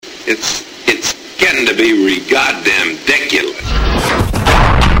It's getting to be goddamn ridiculous.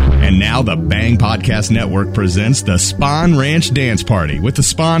 And now the Bang Podcast Network presents the Spawn Ranch Dance Party with the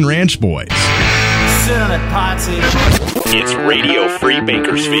Spawn Ranch Boys. Sit on it, Potsy. It's Radio Free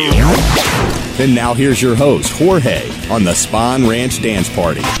Bakersfield. And now here's your host, Jorge, on the Spawn Ranch Dance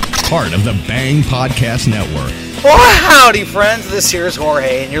Party, part of the Bang Podcast Network. Well, howdy, friends. This here is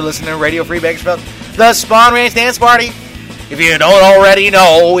Jorge, and you're listening to Radio Free Bakersfield, the Spawn Ranch Dance Party. If you don't already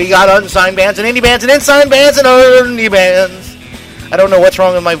know, we got unsigned bands and indie bands and unsigned bands and indie bands. I don't know what's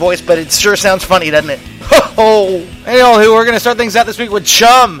wrong with my voice, but it sure sounds funny, doesn't it? Ho-ho! Hey, all who, we're going to start things out this week with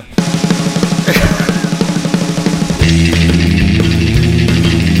Chum.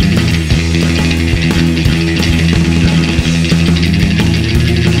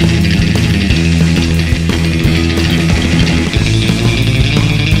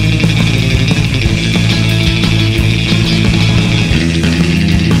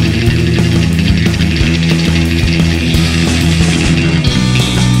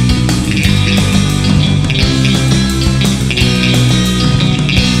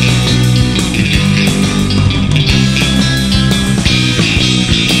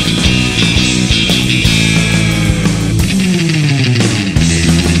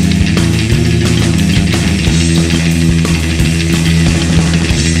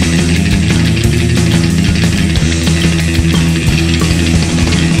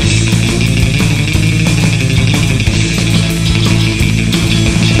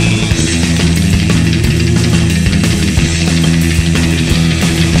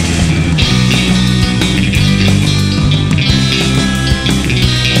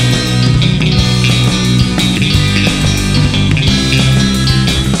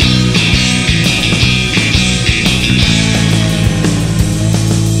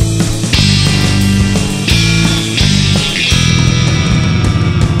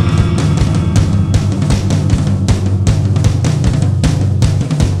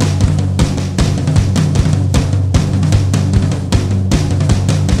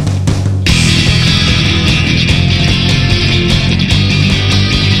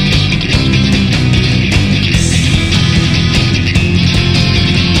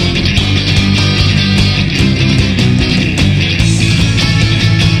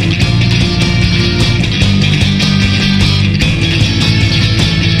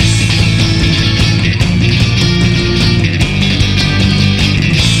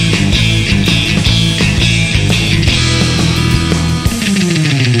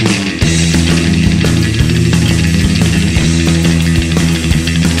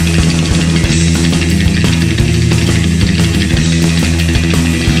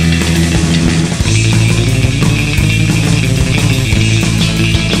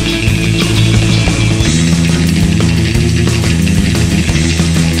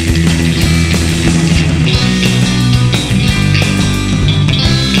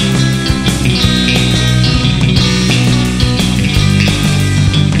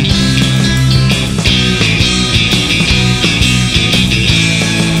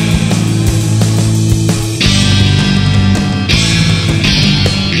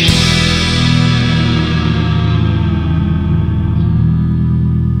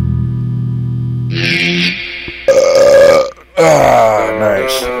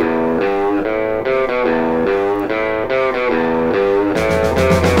 Nice.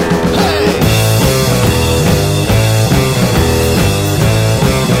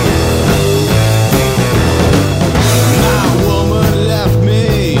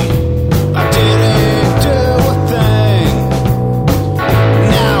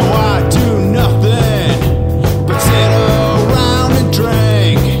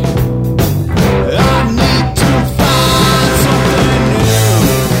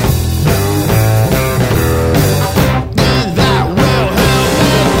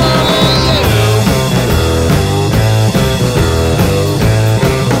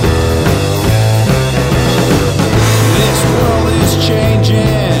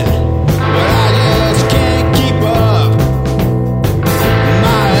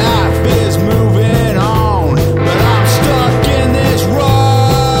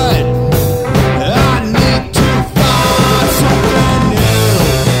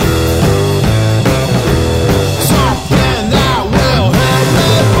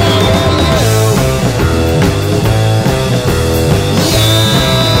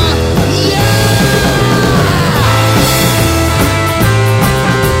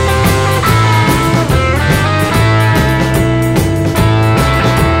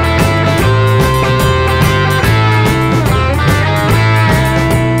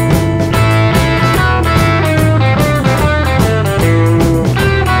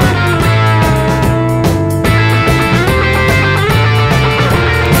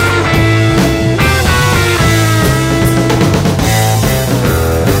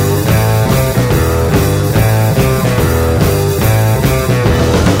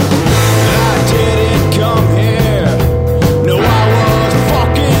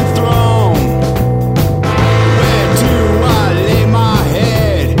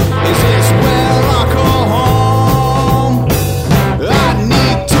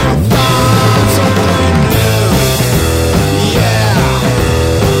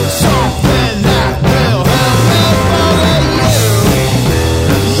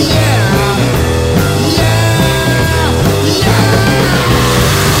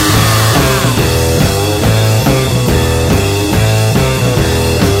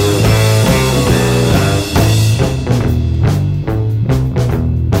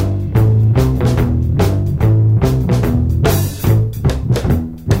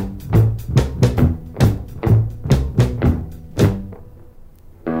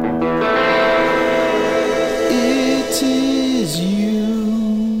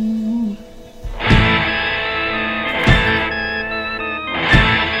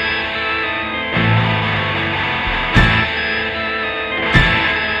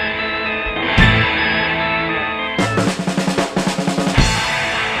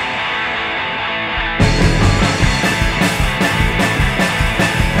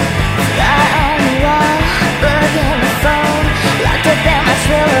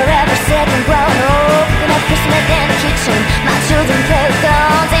 children play with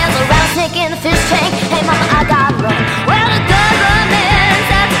guns, dance around a snake in a fish tank. Hey mama, I gotta run. Well, the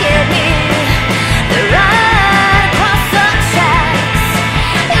government's out to get me. They're right across the tracks.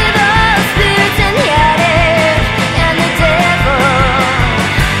 Evil spirits in the attic, and the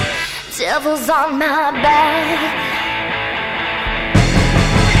devil's on my back.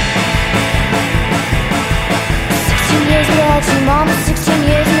 16 years without you, mama, 16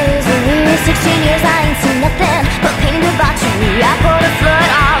 years misery. 16 years I ain't seen nothing but pain and debauchery. I poured a flood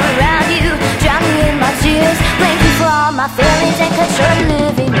all around you, drowned me in my tears. Blame you for all my failings and cut short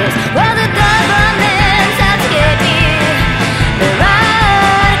living years. Well, the government's out to get me. They're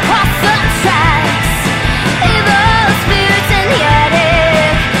right across the tracks. Evil spirits in the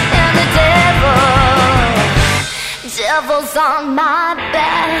attic, and the devil's on my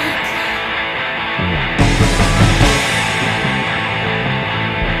back.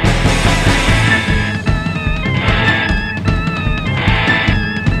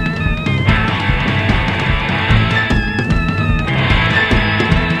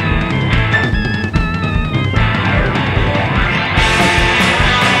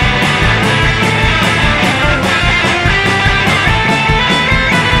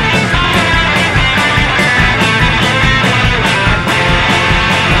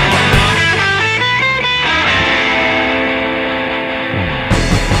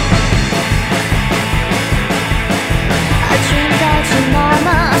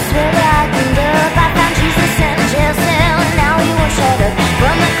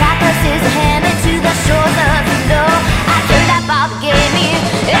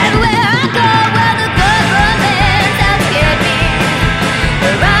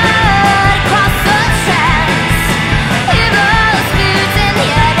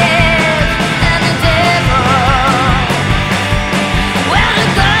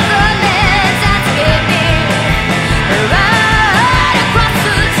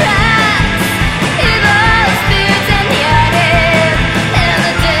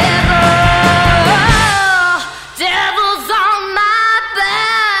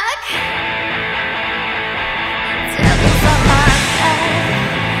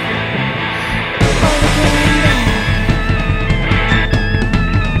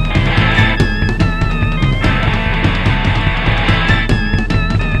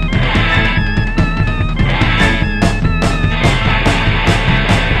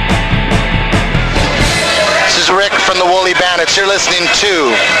 's Rick from the Woolly Bandits. You're listening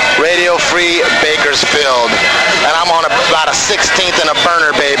to Radio Free Bakersfield. And I'm on about a 16th and a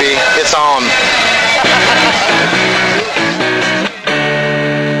burner, baby. It's on.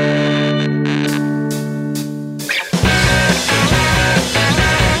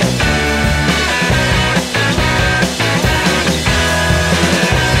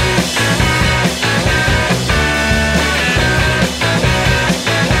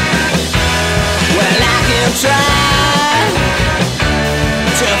 Try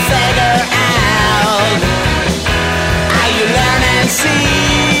to figure out how you learn and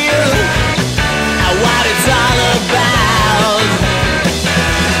see what it's all about.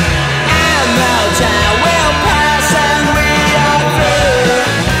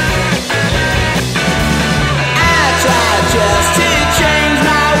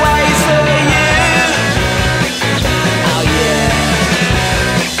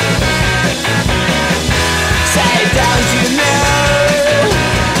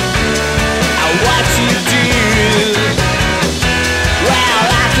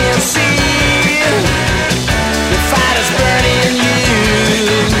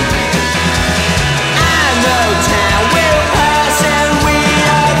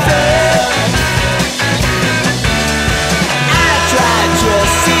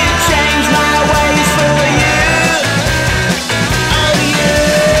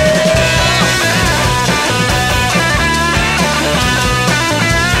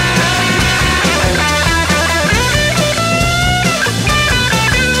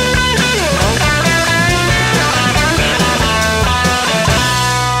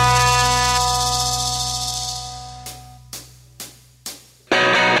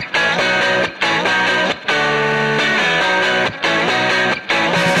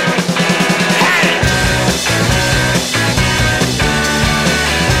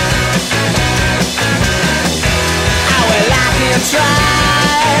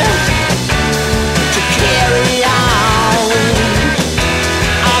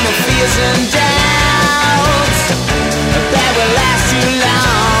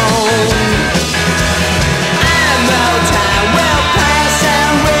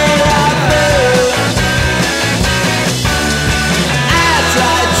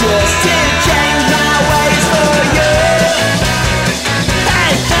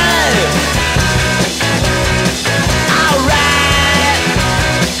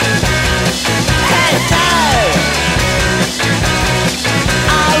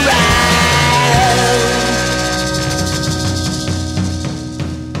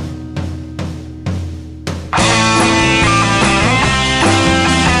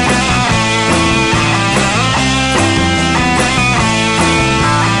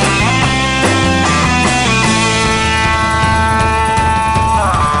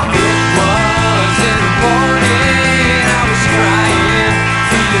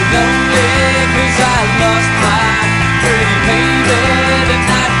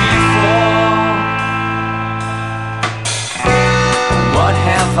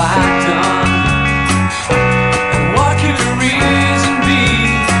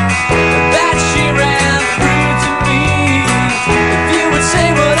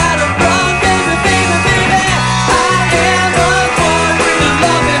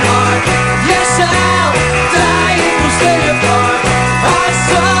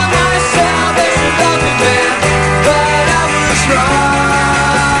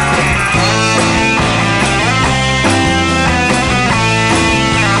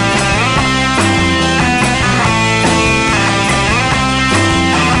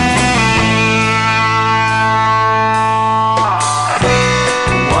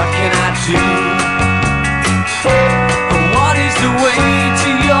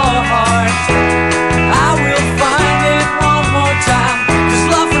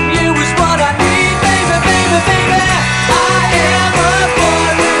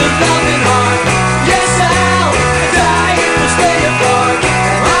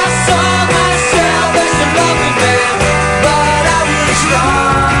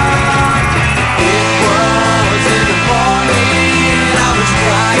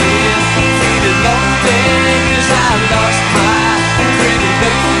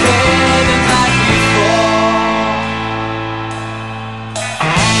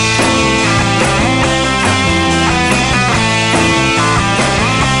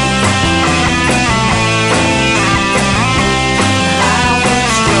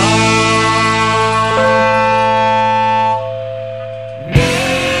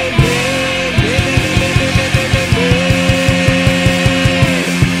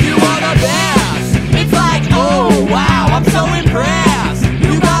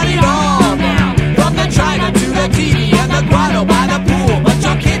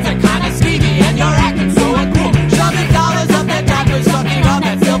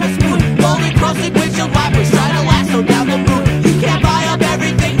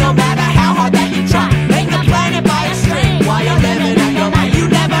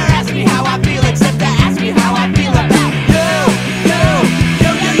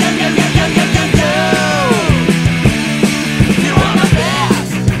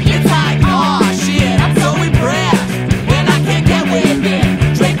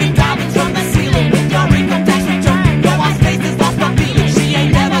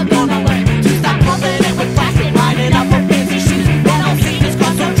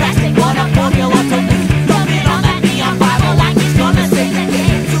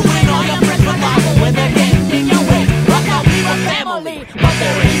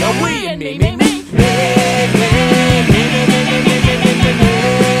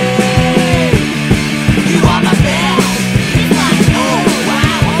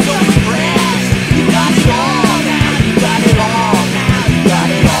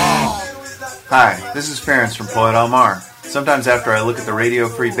 Hi, this is Ference from Playa del Mar. Sometimes after I look at the Radio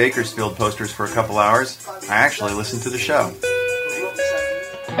Free Bakersfield posters for a couple hours, I actually listen to the show.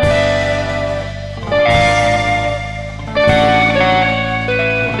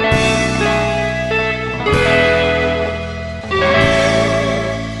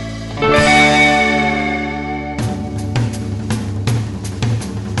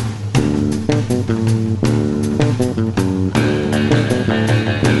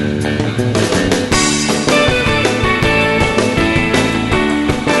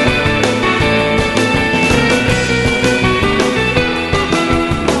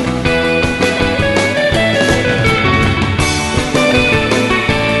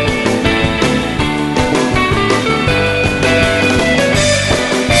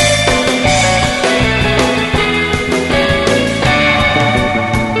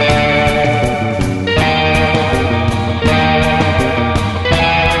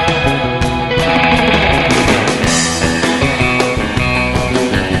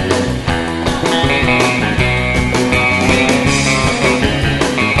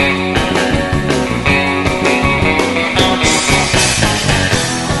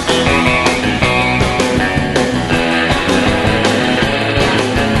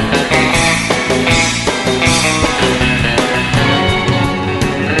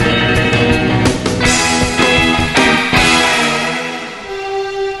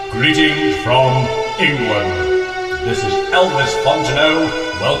 Greetings from England. This is Elvis Fontenot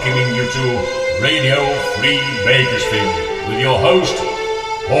welcoming you to Radio Free Bakersfield with your host,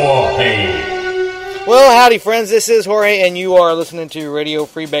 Jorge. Well, howdy, friends. This is Jorge, and you are listening to Radio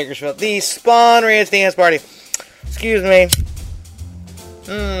Free Bakersfield, the Spawn Ranch Dance Party. Excuse me.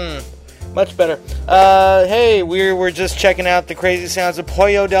 Much better. Hey, we're just checking out the crazy sounds of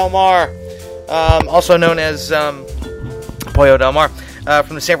Playa del Mar, also known as Playa del Mar.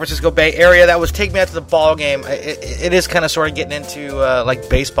 From the San Francisco Bay Area. That was Take Me Out to the Ball Game. It is kind of sort of getting into like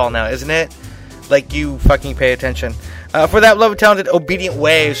baseball now, isn't it? Like, you fucking pay attention. For that love of talented Obedient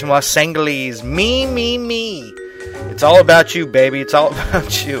Waves from Los Angeles. Me. It's all about you, baby. It's all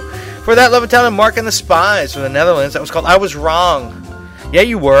about you. For that love of talented Mark and the Spies from the Netherlands. That was called I Was Wrong. Yeah,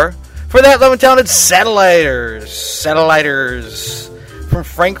 you were. For that love and talented Satelliters from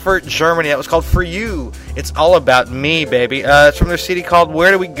Frankfurt, Germany. That was called For You. It's all about me, baby. It's from their CD called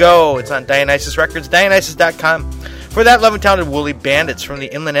Where Do We Go? It's on Dionysus Records, Dionysus.com. For that love and talented Woolly Bandits from the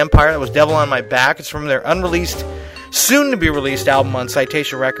Inland Empire. That was Devil on My Back. It's from their unreleased, soon-to-be-released album on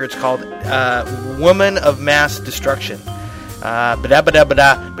Citation Records called Woman of Mass Destruction.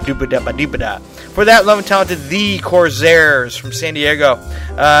 Ba-da-ba-da-ba-da, For that love and talented The Corsairs from San Diego.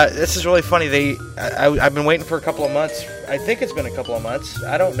 This is really funny. I've been waiting for a couple of months. I think it's been a couple of months.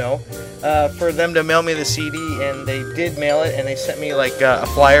 I don't know. For them to mail me the CD, and they did mail it, and they sent me like a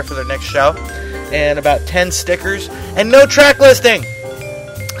flyer for their next show, and about 10 stickers, and no track listing.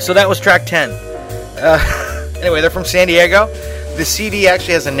 So that was track 10. Anyway, they're from San Diego. The CD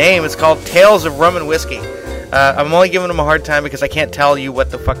actually has a name. It's called Tales of Rum and Whiskey. I'm only giving them a hard time because I can't tell you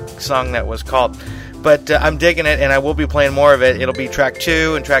what the fuck song that was called. But I'm digging it, and I will be playing more of it. It'll be track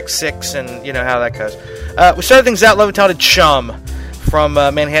 2 and track 6, and you know how that goes. We started things out, love and talented Chum from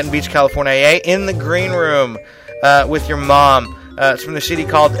Manhattan Beach, California. In the Green Room with your mom. It's from the CD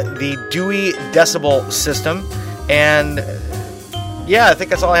called The Dewey Decibel System. And yeah, I think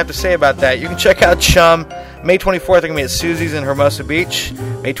that's all I have to say about that. You can check out Chum. May 24th, they're going to be at Susie's in Hermosa Beach.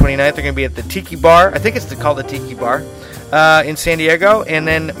 May 29th, they're going to be at the Tiki Bar. I think it's called the Tiki Bar in San Diego. And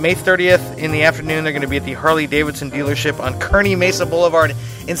then May 30th in the afternoon, they're going to be at the Harley-Davidson dealership on Kearny Mesa Boulevard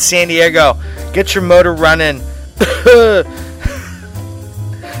in San Diego. Get your motor running.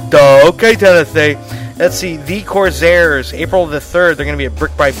 Okay, Tennessee. Let's see, The Corsairs, April the 3rd, they're going to be at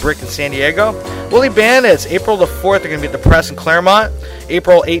Brick by Brick in San Diego. Woolly Bandits, April the 4th, they're going to be at the Press in Claremont.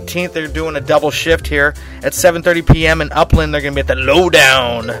 April 18th, they're doing a double shift here. At 7:30 p.m. in Upland, they're going to be at the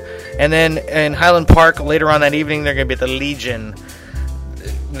Lowdown. And then in Highland Park, later on that evening, they're going to be at the Legion.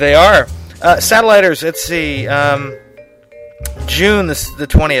 They are. Satelliters, let's see, June the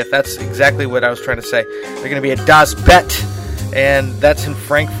 20th, that's exactly what I was trying to say. They're going to be at Das Bet. And that's in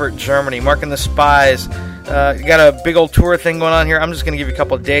Frankfurt, Germany. Mark and the Spies. You got a big old tour thing going on here. I'm just going to give you a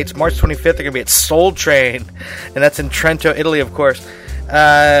couple of dates. March 25th, they're going to be at Soul Train. And that's in Trento, Italy, of course.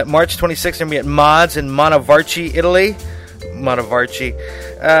 March 26th, they're going to be at Mods in Montevarchi, Italy. Montevarchi.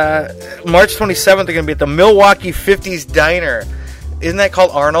 March 27th, they're going to be at the Milwaukee 50s Diner. Isn't that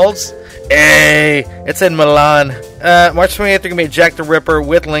called Arnold's? Hey, it's in Milan. March 28th, they're going to be at Jack the Ripper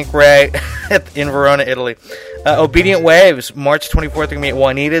with Link Ray in Verona, Italy. Obedient Waves, March 24th, they're going to be at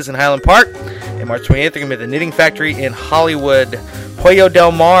Juanita's in Highland Park. And March 28th, they're going to be at the Knitting Factory in Hollywood. Pollo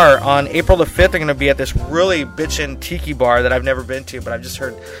Del Mar on April the 5th, they're going to be at this really bitchin' tiki bar that I've never been to, but I've just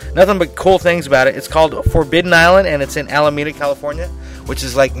heard nothing but cool things about it. It's called Forbidden Island, and it's in Alameda, California, which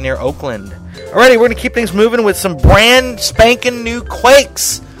is like near Oakland. Alrighty, we're going to keep things moving with some brand spanking new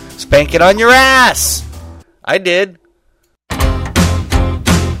Quakes. Spank it on your ass. I did.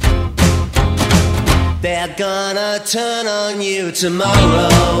 They're gonna turn on you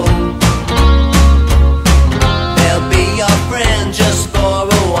tomorrow. They'll be your friend just for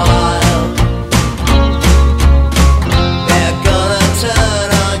a while. They're gonna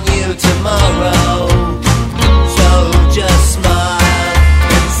turn on you tomorrow. So just smile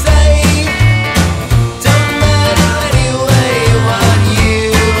and say, don't matter anyway what you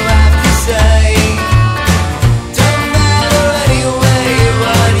have to say. Don't matter anyway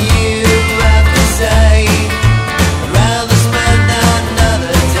what you have to say. I'd rather spend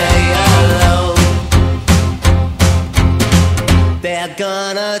another day alone. They're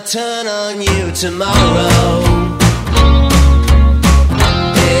gonna turn on you tomorrow.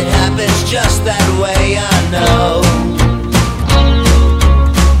 It happens just that way, I know.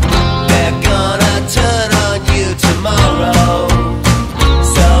 They're gonna turn on you tomorrow.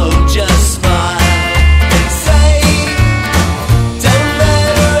 So just smile and say, don't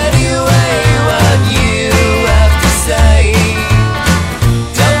matter anyway what you have to say.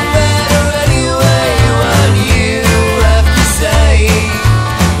 Don't matter anyway what you have to say.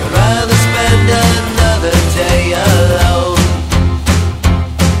 I'd rather spend another day alone.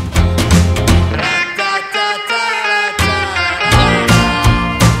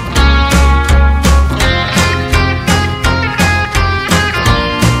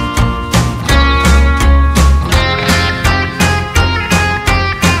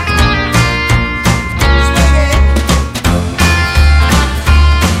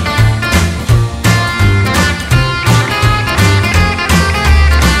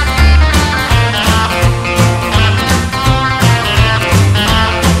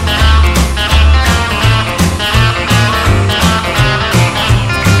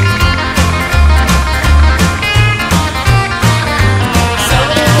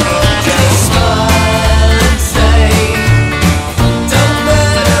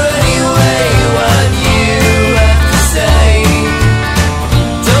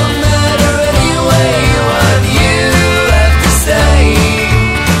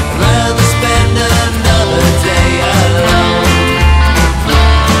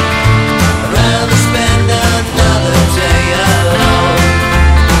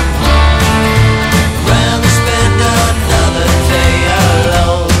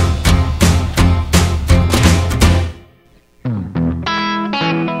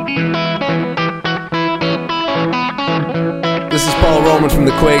 This is Paul Roman from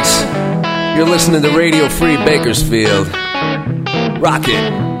the Quakes. You're listening to Radio Free Bakersfield. Rock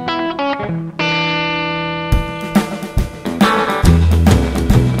it.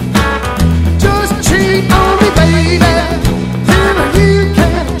 Just cheat on me, baby, till you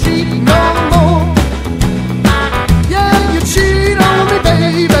can't cheat no more. Yeah, you cheat on me,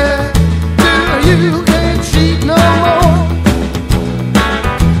 baby, till you can't cheat no more.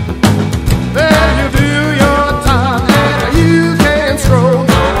 Then you do your time and you can't stroll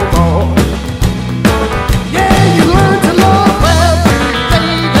no more. Yeah, you learn to love every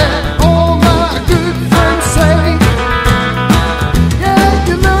day.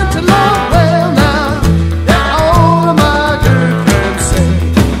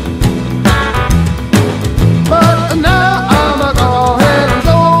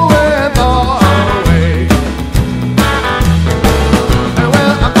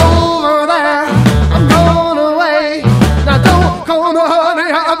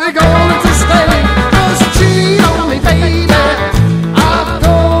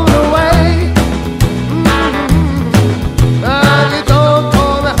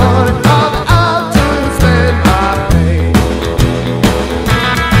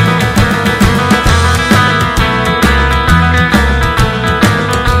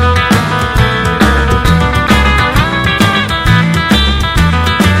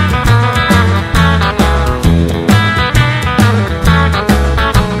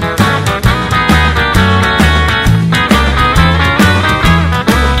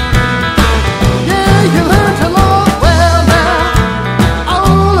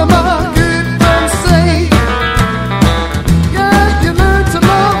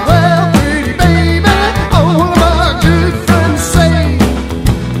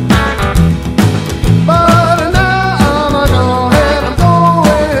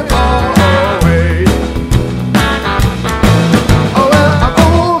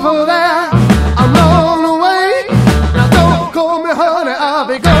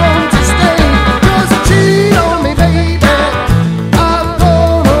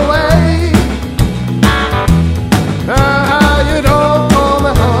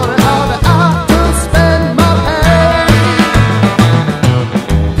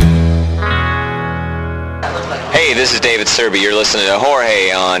 sir, but you're listening to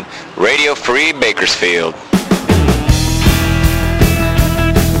Jorge on Radio Free Bakersfield.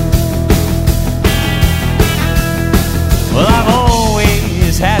 Well, I've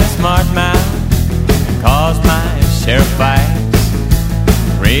always had a smart mouth, caused my share of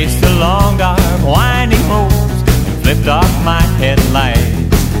fights, raced along dark winding roads, and flipped off my headlights.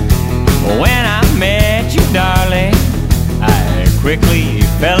 But when I met you, darling, I quickly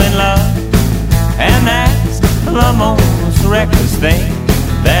fell in love, and that's the most reckless thing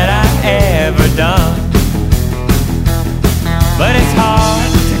that I've ever done. But it's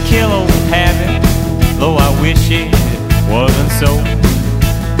hard to kill old habit, though I wish it wasn't so.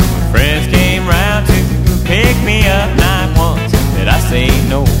 When friends came round to pick me up, not once did I say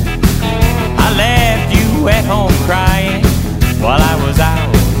no. I left you at home crying while I was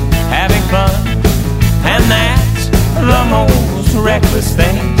out having fun, and that's the most reckless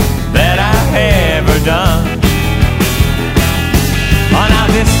thing that I've ever done. Oh, now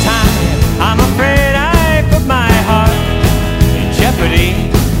this time I'm afraid I put my heart in jeopardy.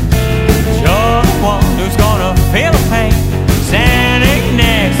 You're the one who's gonna feel the pain standing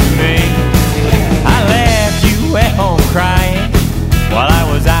next to me. I left you at home crying while I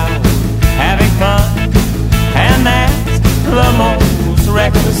was out having fun, and that's the most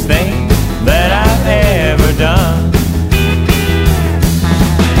reckless thing that I've ever done.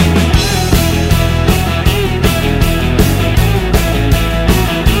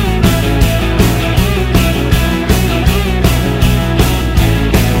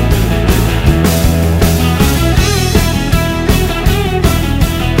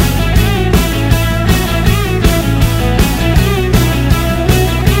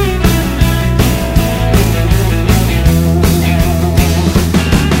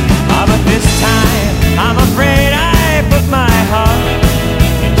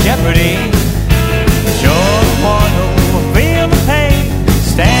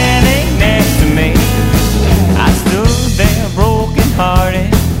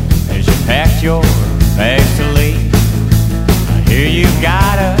 Your bags to leave. I hear you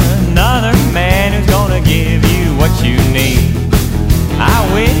got another man who's gonna give you what you need. I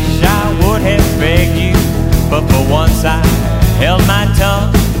wish I would have begged you, but for once I held my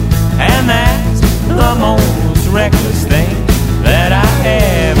tongue, and that's the most reckless thing that I've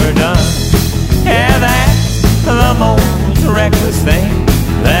ever done. Yeah, that's the most reckless thing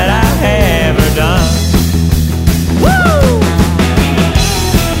that I've ever done. Woo!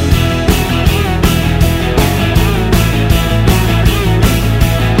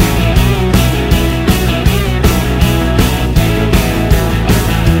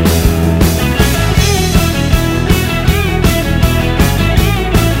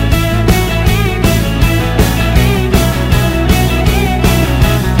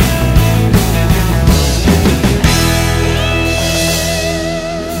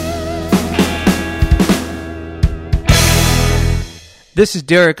 This is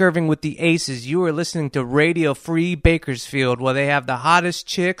Derek Irving with the Aces. You are listening to Radio Free Bakersfield, where they have the hottest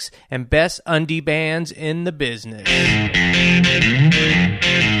chicks and best undie bands in the business.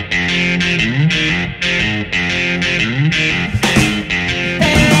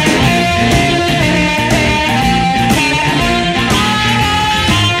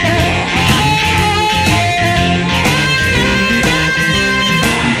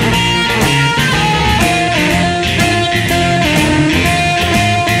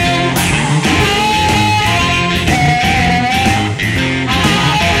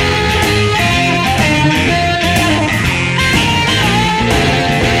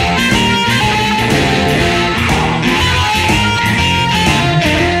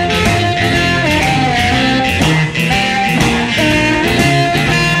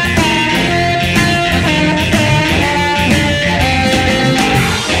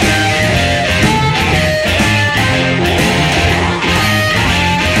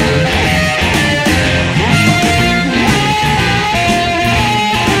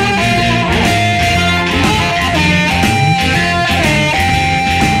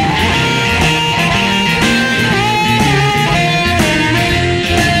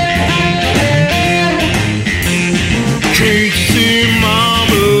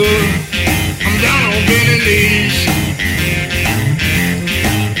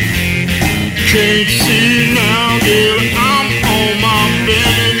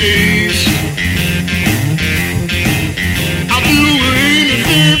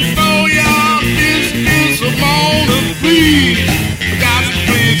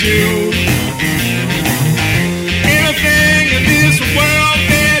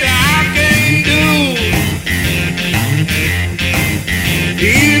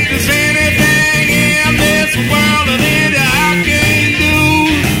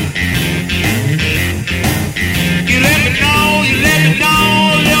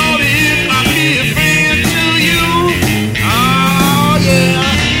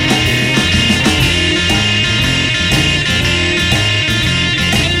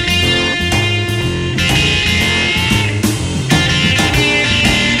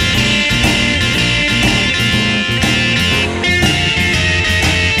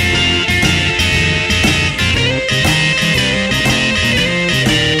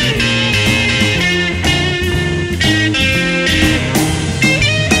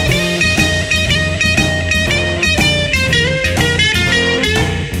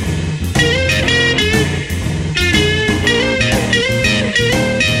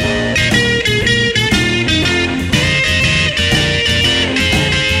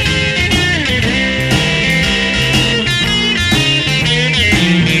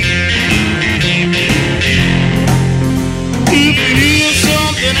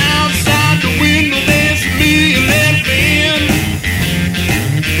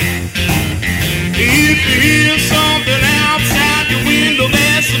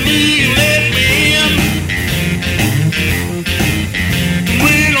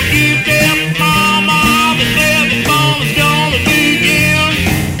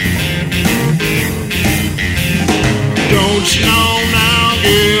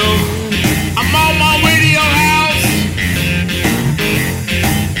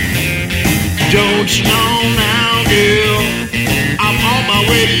 my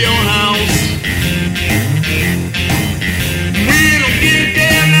way to your house. We don't get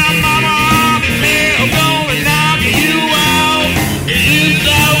there now, mama, I'll be there. I'm gonna knock you out. Yes,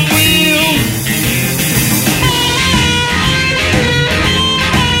 I will.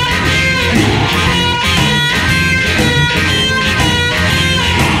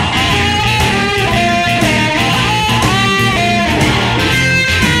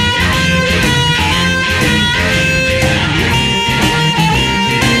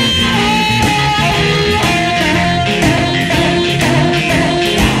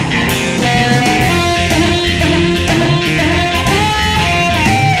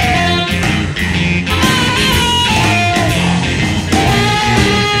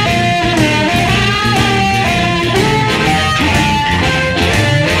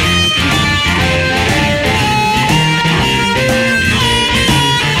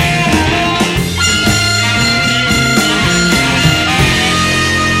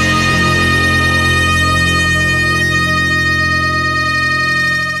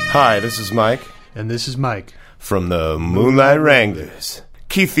 Hi, this is Mike. And this is Mike. From the Moonlight Wranglers.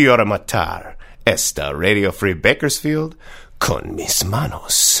 Quisiera matar esta Radio Free Bakersfield con mis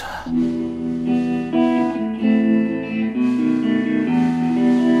manos.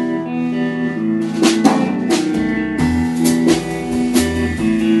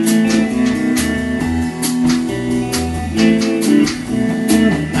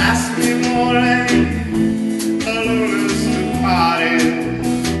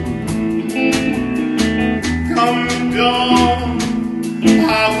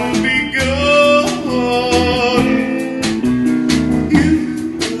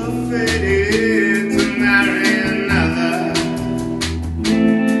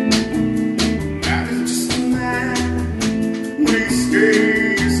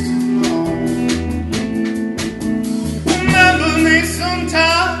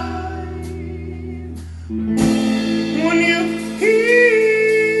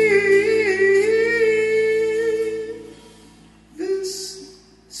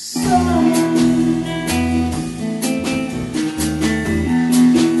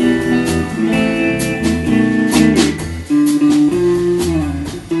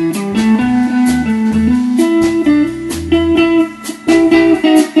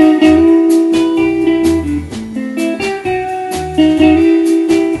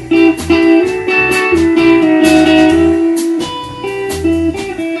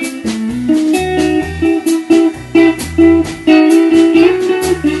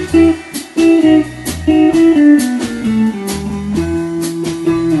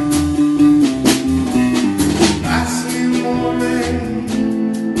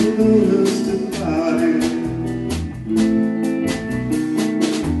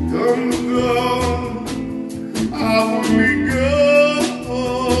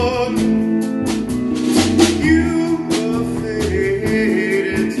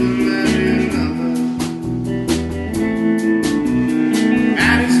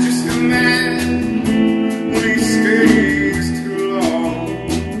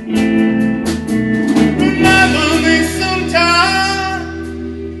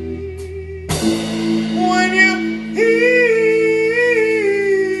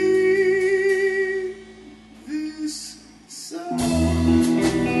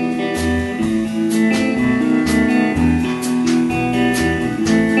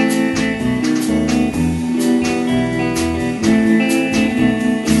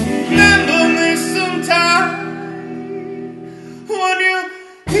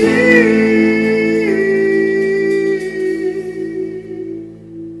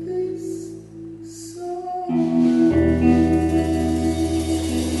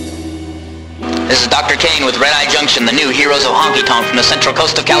 This is Dr. Kane with Red Eye Junction, the new heroes of honky tonk from the central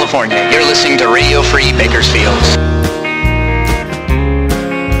coast of California. You're listening to Radio Free Bakersfield.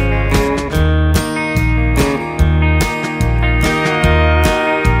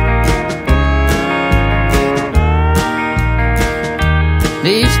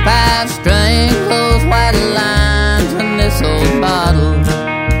 These 5 strings, those white lines, and this old bottle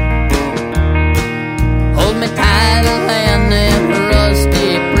hold me tighter than them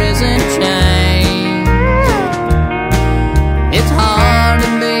rusty prison chains. It's hard to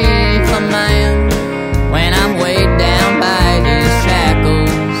be a man when I'm weighed down by these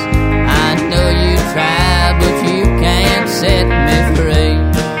shackles. I know you try, but you can't set me free.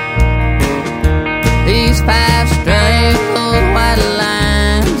 These 5 strings, those white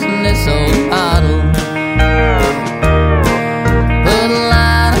lines, this old bottle put a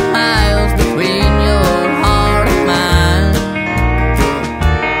line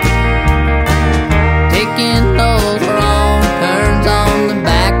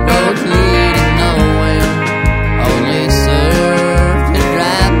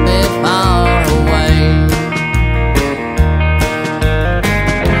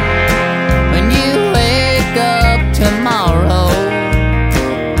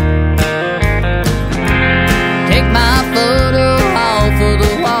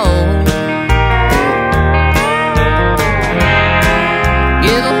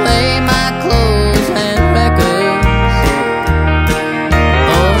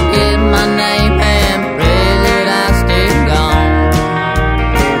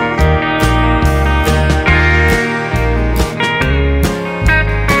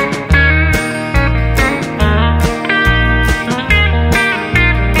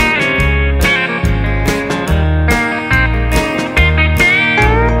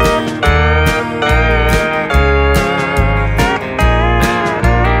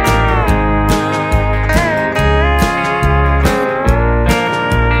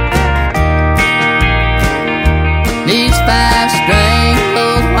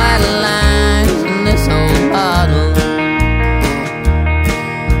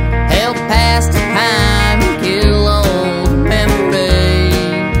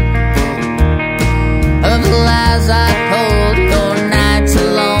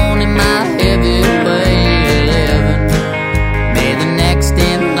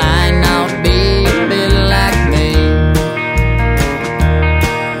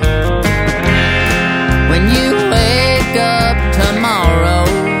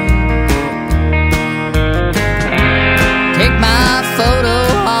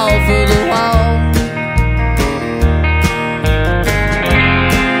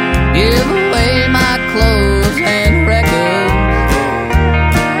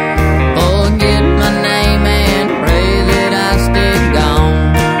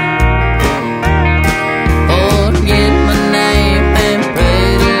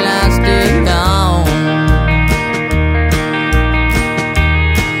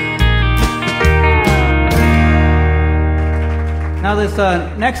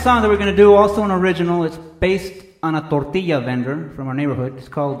this next song that we're going to do, also an original. It's based on a tortilla vendor from our neighborhood. It's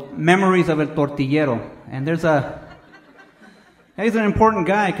called Memories of el Tortillero. And he's an important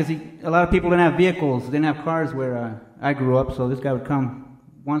guy because a lot of people didn't have vehicles, didn't have cars where I grew up. So this guy would come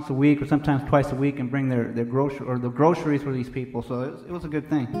once a week or sometimes twice a week and bring their the groceries for these people. So it was a good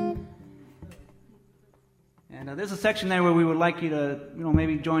thing. And there's a section there where we would like you to,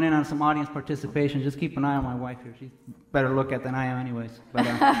 maybe join in on some audience participation. Just keep an eye on my wife here. She's better to look at than I am anyways. But,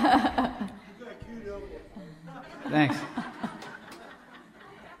 thanks.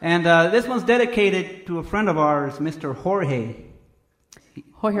 And this one's dedicated to a friend of ours, Mr. Jorge.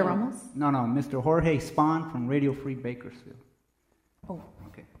 Jorge Ramos? No, Mr. Jorge Spahn from Radio Free Bakersfield. Oh.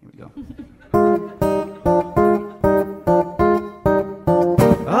 Okay, here we go.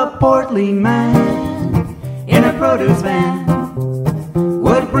 A portly man in a produce van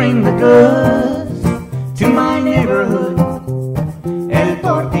would bring the goods to my neighborhood. El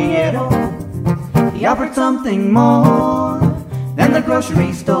tortillero, he offered something more than the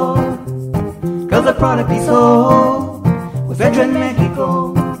grocery store, 'cause the product he sold was hecho en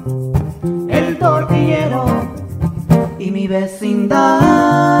Mexico. El tortillero, y mi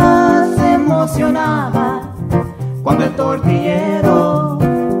vecindad se emocionaba cuando el tortillero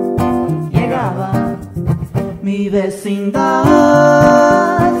llegaba. Mi vecindad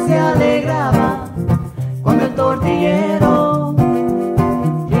se alegraba cuando el tortillero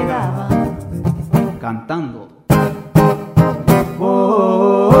llegaba, cantando.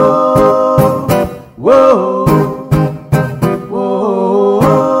 Whoa, whoa, whoa,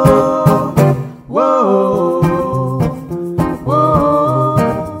 whoa,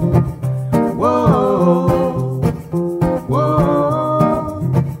 whoa, whoa.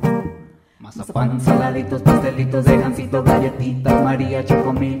 Mazapán, saladitos, pastelitos de gansito, galletitas, María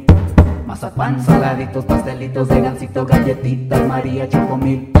Chocomil. Mazapán, saladitos, pastelitos de gansito, galletitas, María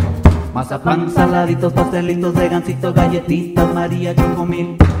Chocomil. Mazapán, saladitos, pastelitos de gansito, galletitas, María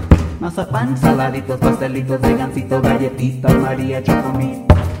Chocomil. Mazapán, saladitos, pastelitos de gansito, galletitas, María Chocomil.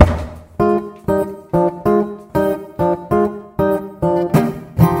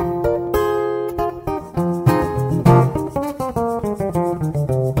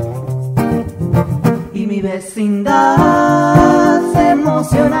 Y mi vecindad se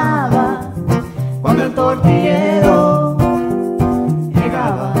emocionaba cuando el tortillero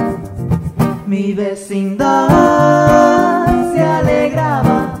llegaba. Mi vecindad se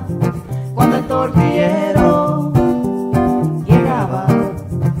alegraba cuando el tortillero llegaba,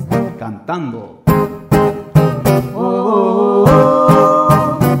 cantando. Oh,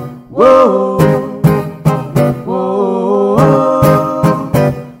 oh, oh, oh,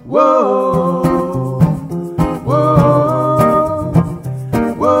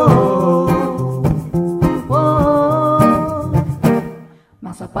 oh,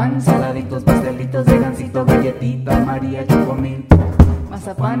 Mazapán, saladitos, pastelitos de gansito, galletitas, María Chocomil.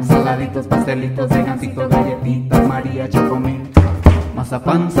 Mazapán, saladitos, pastelitos de gansito, galletitas, María Chocomil.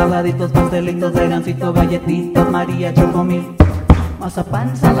 Mazapán, saladitos, pastelitos de gansito, galletitas, María Chocomil.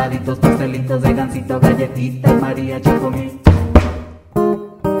 Mazapán, saladitos, pastelitos de gansito, galletitas, María Chocomil.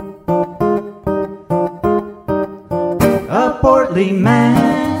 A portly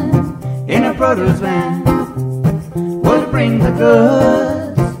man in a produce van would bring the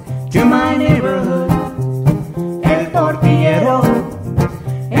goods to my neighborhood. El tortillero,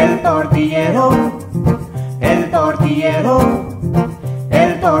 el tortillero, el tortillero,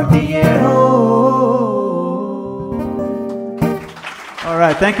 el tortillero. All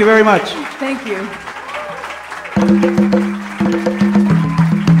right, thank you very much. Thank you.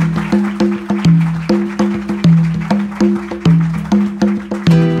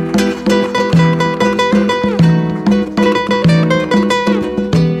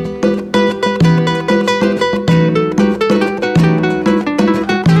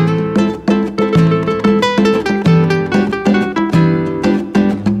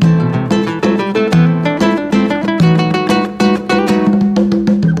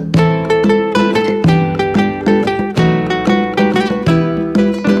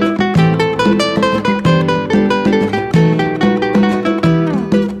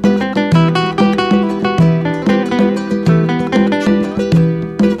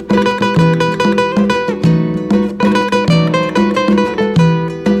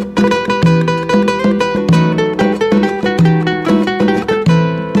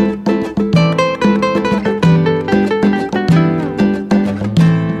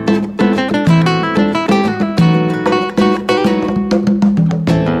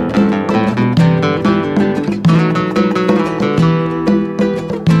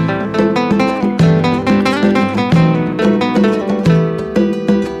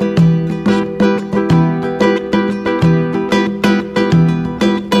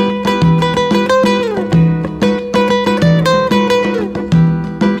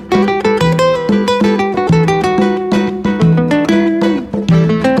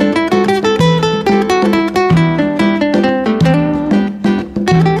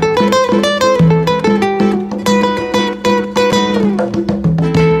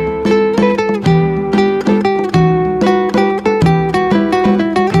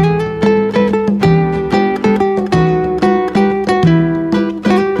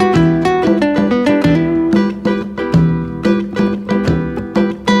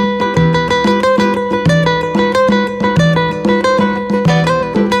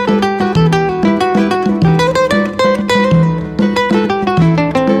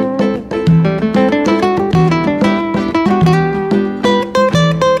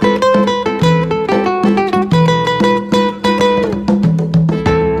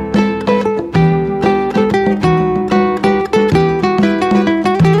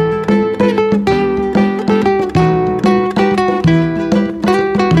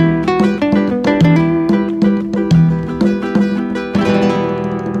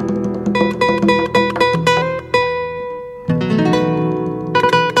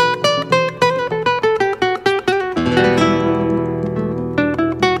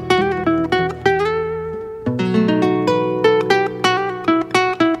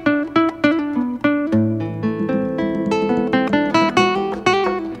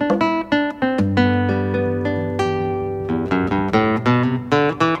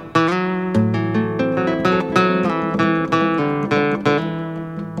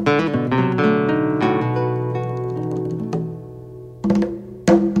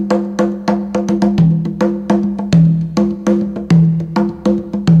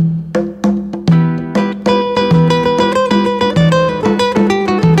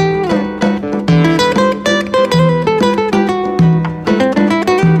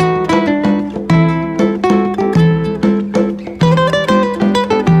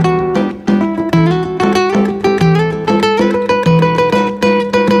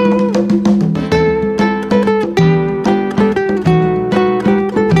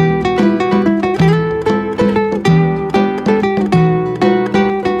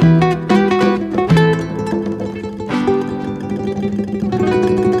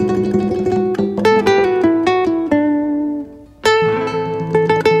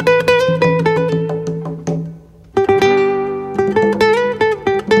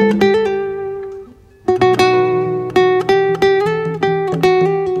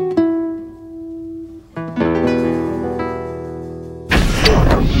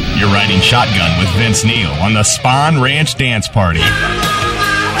 You're riding shotgun with Vince Neil on the Spawn Ranch Dance Party.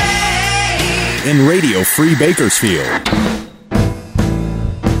 In Radio Free Bakersfield.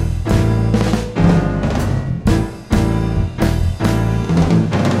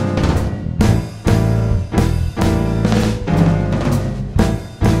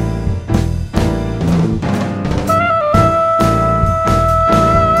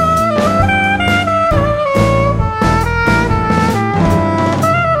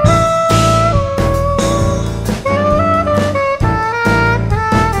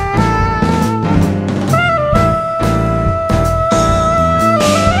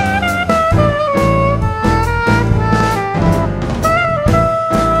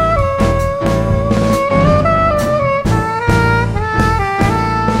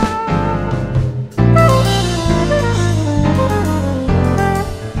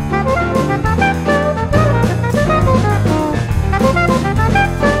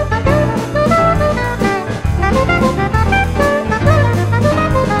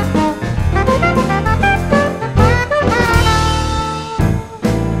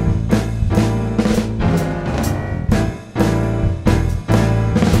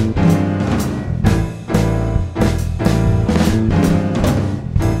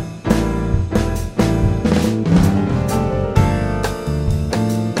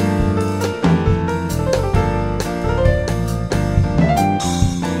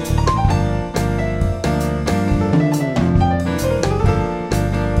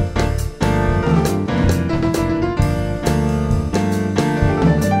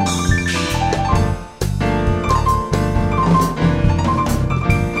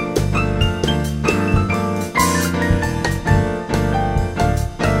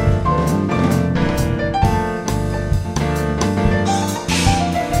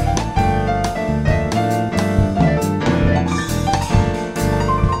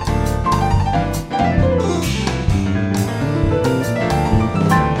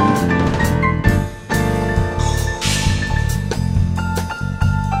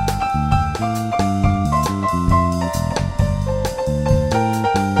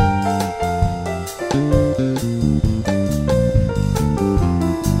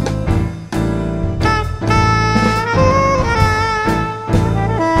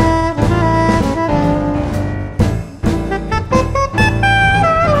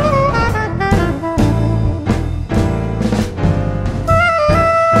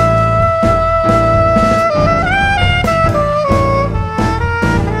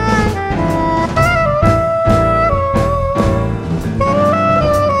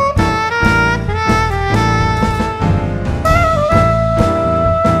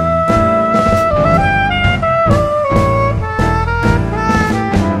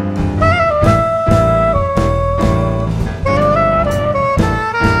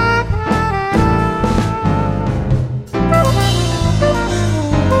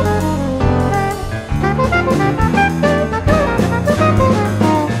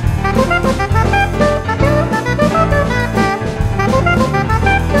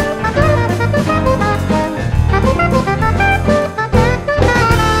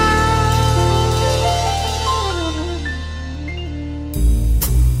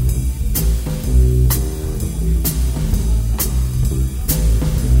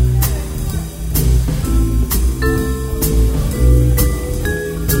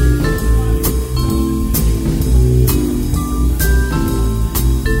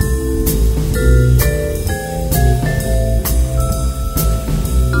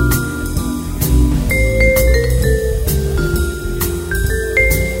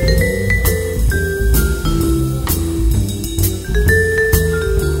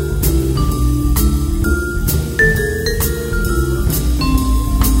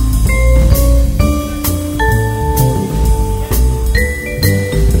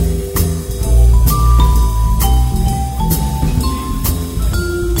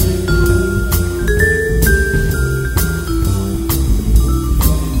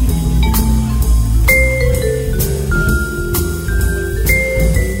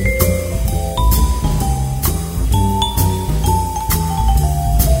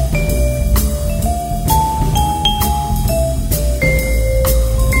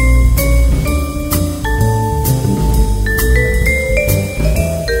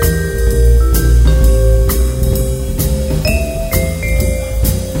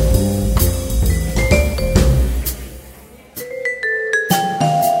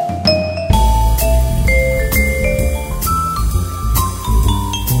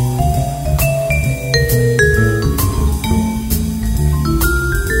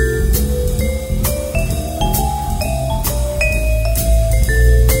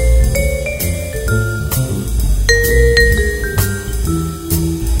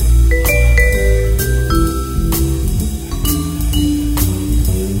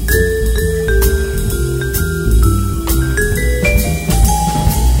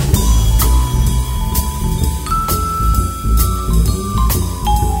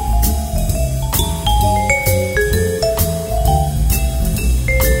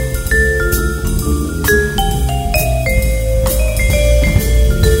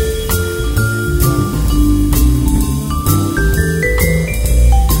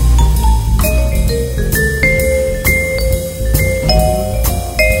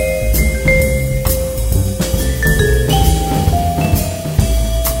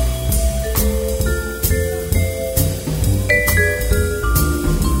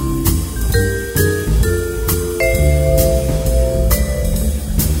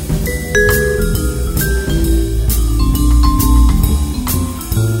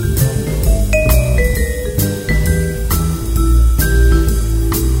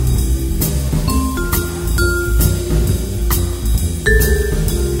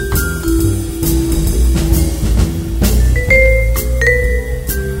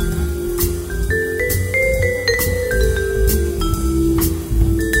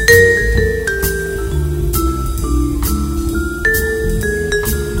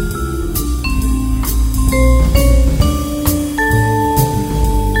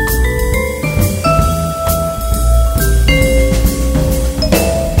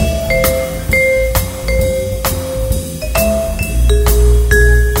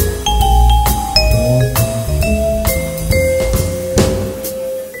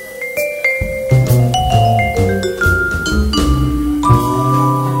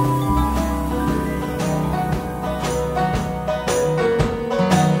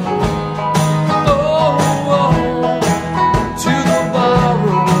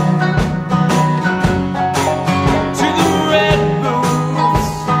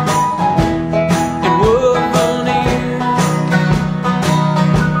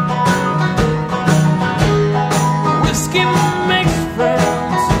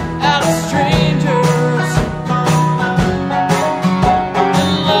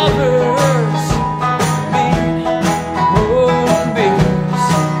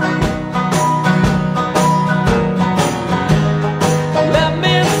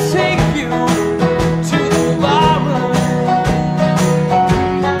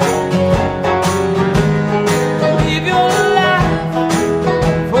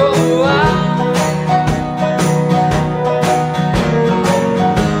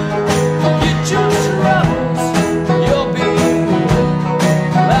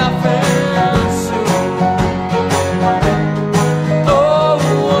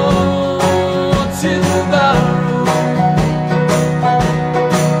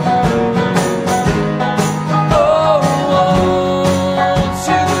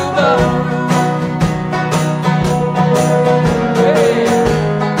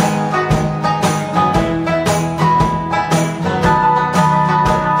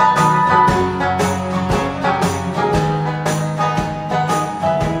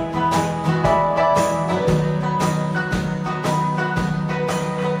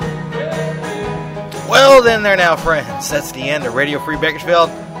 Well then there now, friends. That's the end of Radio Free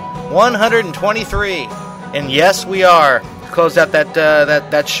Bakersfield 123. And yes, we are. Closed out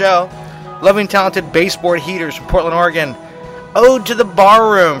that show. Loving talented baseboard heaters from Portland, Oregon. Ode to the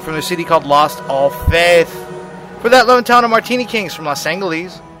Barroom from the CD called Lost All Faith. For that, loving talented Martini Kings from Los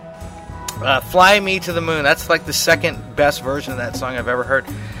Angeles. Fly Me to the Moon. That's like the second best version of that song I've ever heard.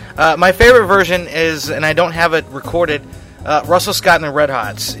 My favorite version is, and I don't have it recorded, Russell Scott and the Red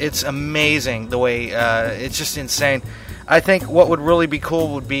Hots. It's amazing the way, it's just insane. I think what would really be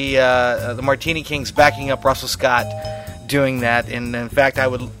cool would be the Martini Kings backing up Russell Scott doing that. And in fact,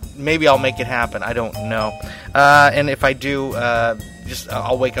 maybe I'll make it happen. I don't know. And if I do,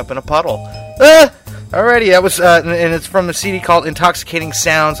 I'll wake up in a puddle. Alrighty, that was, and it's from the CD called Intoxicating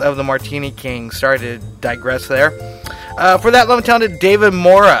Sounds of the Martini Kings. Sorry to digress there. For that, love and talented David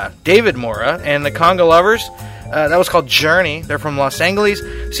Mora, and the Conga Lovers. That was called Journey. They're from Los Angeles.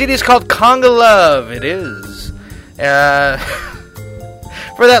 CD is called Conga Love. It is. For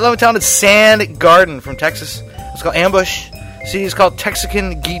that, love and talented Sand Garden from Texas. It's called Ambush. CD is called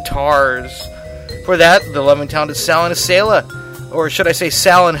Texican Guitars. For that, the love and talented Sal and Asela, or should I say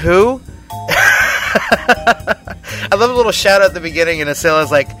Sal and who? I love a little shout out at the beginning, and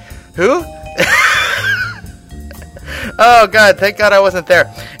Asela's like, who? Oh, God, thank God I wasn't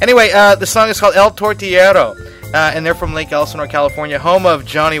there. Anyway, the song is called El Tortillero, and they're from Lake Elsinore, California, home of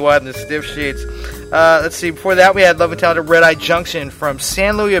Johnny Watt and the Stiff Sheets. Let's see, before that we had Love and Talented Red Eye Junction from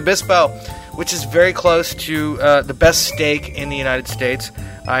San Luis Obispo, which is very close to the best steak in the United States.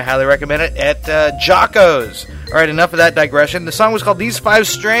 I highly recommend it at Jocko's. All right, enough of that digression. The song was called These Five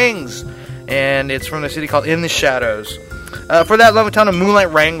Strings, and it's from the city called In the Shadows. For that, love and talented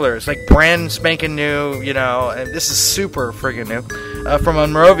Moonlight Wranglers, like brand spanking new, and this is super friggin' new. From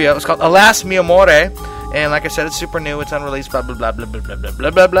Monrovia, it's called Alas Mi Amore, and like I said, it's super new, it's unreleased, blah, blah, blah, blah, blah, blah,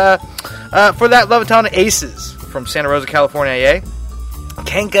 blah, blah, blah. For that, love and talented Aces from Santa Rosa, California,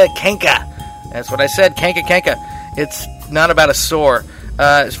 Kanka Kanka. That's what I said, Kanka Kanka. It's not about a sore.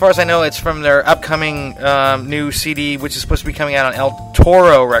 As far as I know, it's from their upcoming new CD, which is supposed to be coming out on El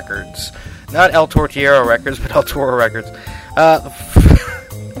Toro Records. Not El Tortillero Records, but El Toro Records.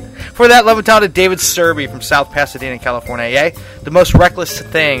 For that, love and talented David Serby from South Pasadena, California. The Most Reckless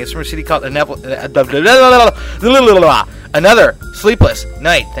Thing. It's from a CD called Another Sleepless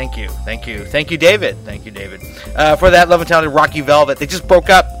Night. Thank you, David. For that, love and talented Rocky Velvet. They just broke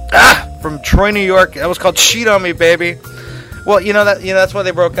up from Troy, New York. That was called Cheat on Me, Baby. Well, that's why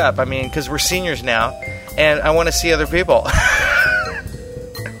they broke up. I mean, because we're seniors now, and I want to see other people.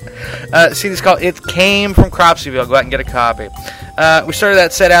 CD's called It Came from Cropseyville. Go out and get a copy. We started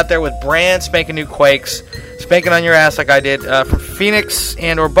that set out there with brand spanking new Quakes, spanking on your ass like I did, from Phoenix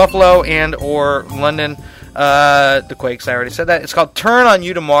and or Buffalo and or London. The Quakes, I already said that. It's called Turn on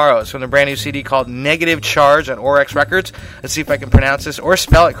You Tomorrow. It's from the brand new CD called Negative Charge on Orex Records. Let's see if I can pronounce this or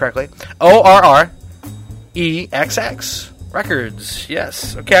spell it correctly. ORREXX. Records,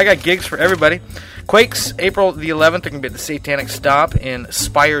 yes. Okay, I got gigs for everybody. Quakes, April the 11th, they're going to be at the Satanic Stomp in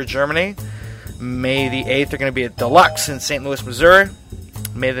Speyer, Germany. May the 8th, they're going to be at Deluxe in St. Louis, Missouri.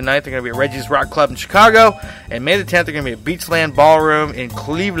 May the 9th, they're going to be at Reggie's Rock Club in Chicago. And May the 10th, they're going to be at Beachland Ballroom in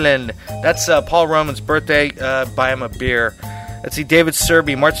Cleveland. That's Paul Roman's birthday. Buy him a beer. Let's see, David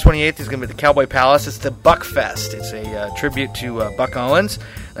Serby, March 28th, he's going to be at the Cowboy Palace. It's the Buck Fest. It's a tribute to Buck Owens.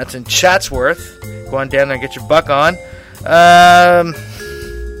 That's in Chatsworth. Go on down there and get your buck on.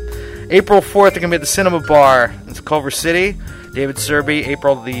 April 4th, they're going to be at the Cinema Bar in Culver City. David Serby,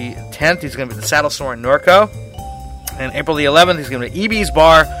 April the 10th, he's going to be at the Saddle Store in Norco. And April the 11th, he's going to be at EB's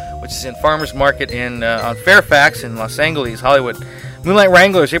Bar, which is in Farmers Market on Fairfax in Los Angeles, Hollywood. Moonlight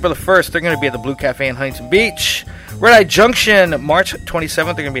Wranglers, April the 1st, they're going to be at the Blue Cafe in Huntington Beach. Red Eye Junction, March 27th,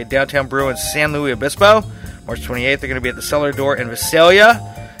 they're going to be at Downtown Brew in San Luis Obispo. March 28th, they're going to be at the Cellar Door in Visalia.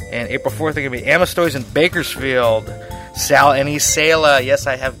 And April 4th, they're going to be at Amistoys in Bakersfield. Sal and Isela. Yes,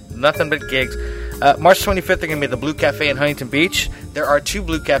 I have nothing but gigs. March 25th, they're going to be at the Blue Cafe in Huntington Beach. There are two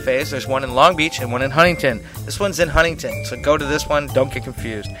Blue Cafes. There's one in Long Beach and one in Huntington. This one's in Huntington, so go to this one. Don't get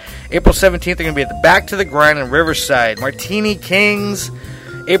confused. April 17th, they're going to be at the Back to the Grind in Riverside. Martini Kings.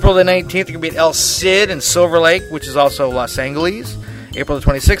 April the 19th, they're going to be at El Cid in Silver Lake, which is also Los Angeles. April the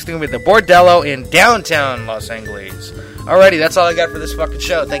 26th, they're going to be at the Bordello in downtown Los Angeles. Alrighty, that's all I got for this fucking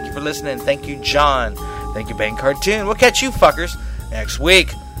show. Thank you for listening. Thank you, John. Thank you, Bang Cartoon. We'll catch you fuckers next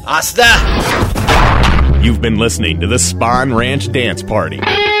week. Hasta! You've been listening to the Spawn Ranch Dance Party. Give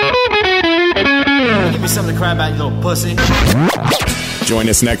me something to cry about, you little pussy. Join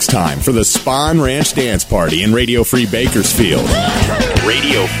us next time for the Spawn Ranch Dance Party in Radio Free Bakersfield.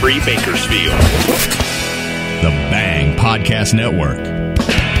 Radio Free Bakersfield. The Bang Podcast Network.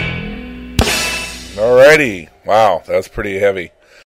 Alrighty. Wow, that's pretty heavy.